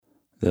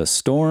The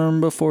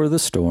storm before the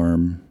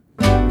storm.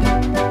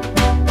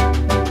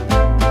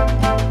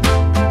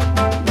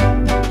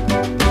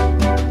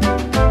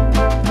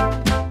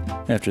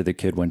 After the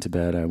kid went to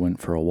bed, I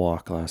went for a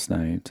walk last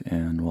night,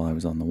 and while I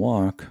was on the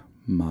walk,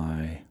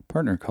 my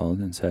partner called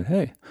and said,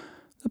 "Hey,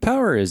 the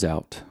power is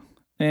out."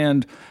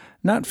 And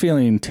not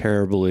feeling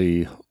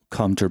terribly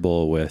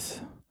comfortable with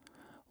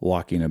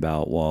walking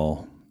about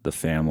while the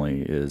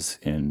family is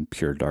in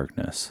pure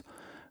darkness,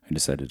 I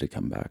decided to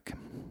come back.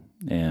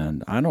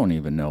 And I don't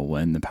even know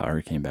when the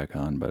power came back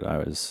on, but I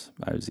was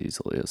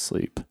easily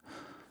asleep.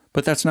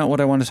 But that's not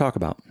what I want to talk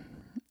about.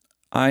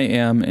 I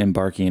am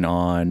embarking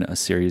on a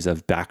series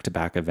of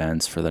back-to-back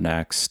events for the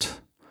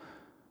next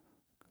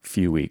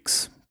few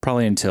weeks,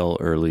 probably until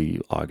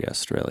early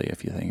August, really,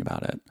 if you think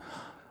about it.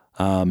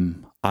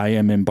 I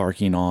am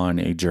embarking on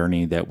a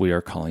journey that we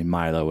are calling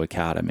Milo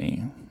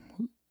Academy.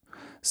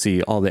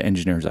 See, all the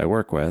engineers I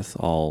work with,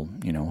 all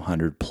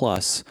 100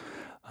 plus,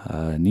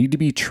 need to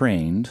be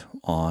trained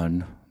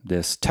on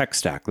this tech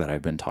stack that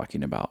I've been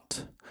talking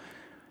about.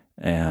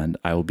 And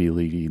I will be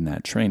leading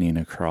that training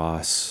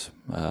across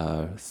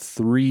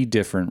 3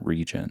 different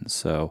regions.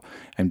 So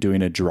I'm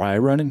doing a dry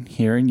run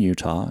here in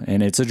Utah,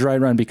 and it's a dry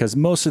run because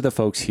most of the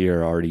folks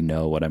here already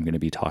know what I'm going to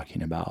be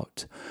talking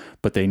about,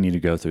 but they need to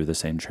go through the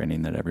same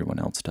training that everyone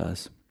else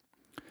does.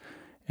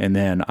 And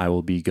then I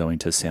will be going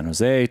to San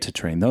Jose to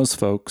train those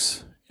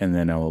folks, and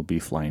then I will be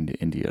flying to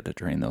India to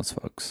train those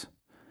folks.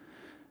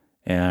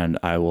 And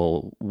I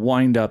will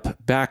wind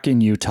up back in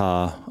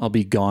Utah. I'll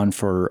be gone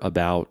for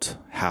about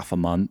half a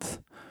month,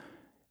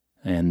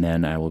 and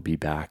then I will be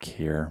back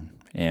here.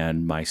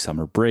 And my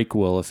summer break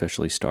will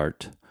officially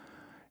start.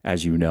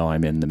 As you know,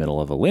 I'm in the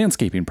middle of a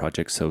landscaping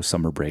project, so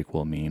summer break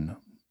will mean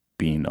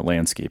being a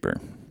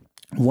landscaper.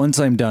 Once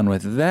I'm done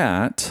with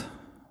that,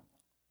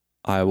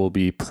 I will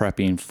be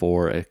prepping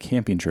for a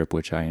camping trip,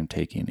 which I am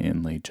taking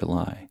in late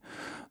July.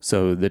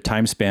 So the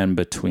time span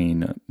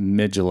between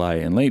mid-July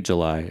and late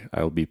July,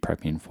 I will be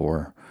prepping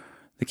for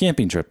the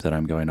camping trip that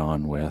I'm going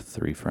on with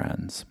 3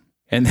 friends.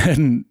 And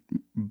then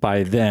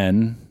by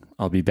then,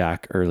 I'll be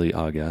back early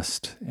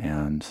August,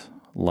 and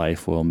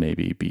life will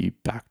maybe be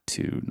back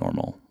to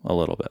normal a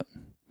little bit.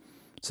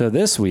 So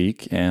this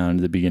week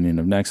and the beginning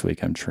of next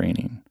week, I'm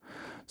training.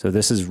 So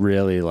this is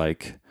really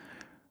like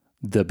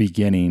the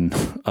beginning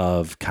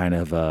of kind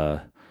of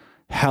a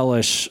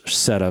hellish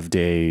set of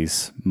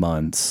days,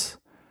 months.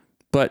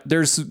 But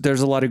there's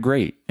a lot of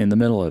great in the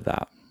middle of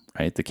that,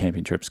 right? The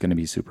camping trip's going to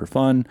be super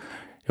fun.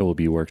 It will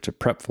be work to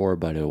prep for,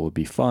 but it will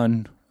be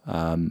fun.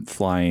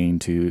 Flying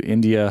to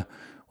India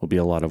will be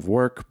a lot of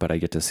work, but I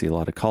get to see a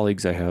lot of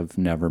colleagues I have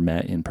never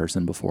met in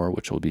person before,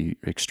 which will be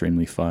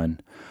extremely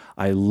fun.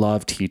 I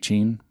love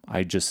teaching.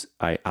 I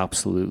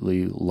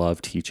absolutely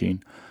love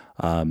teaching.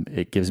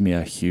 It gives me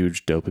a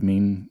huge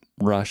dopamine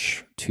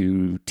rush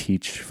to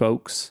teach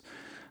folks.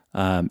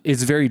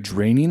 It's very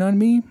draining on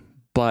me,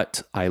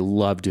 but I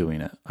love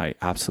doing it. I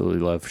absolutely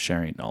love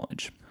sharing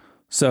knowledge.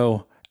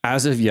 So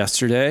as of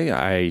yesterday,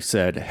 I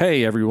said,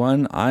 hey,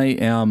 everyone, I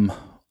am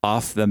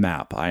off the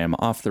map. I am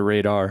off the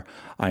radar.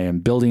 I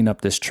am building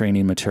up this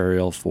training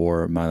material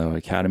for Milo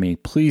Academy.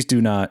 Please do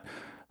not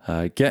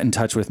get in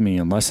touch with me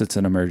unless it's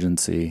an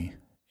emergency.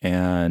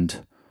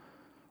 And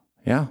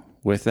yeah,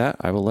 with that,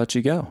 I will let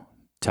you go.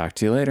 Talk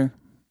to you later.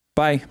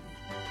 Bye.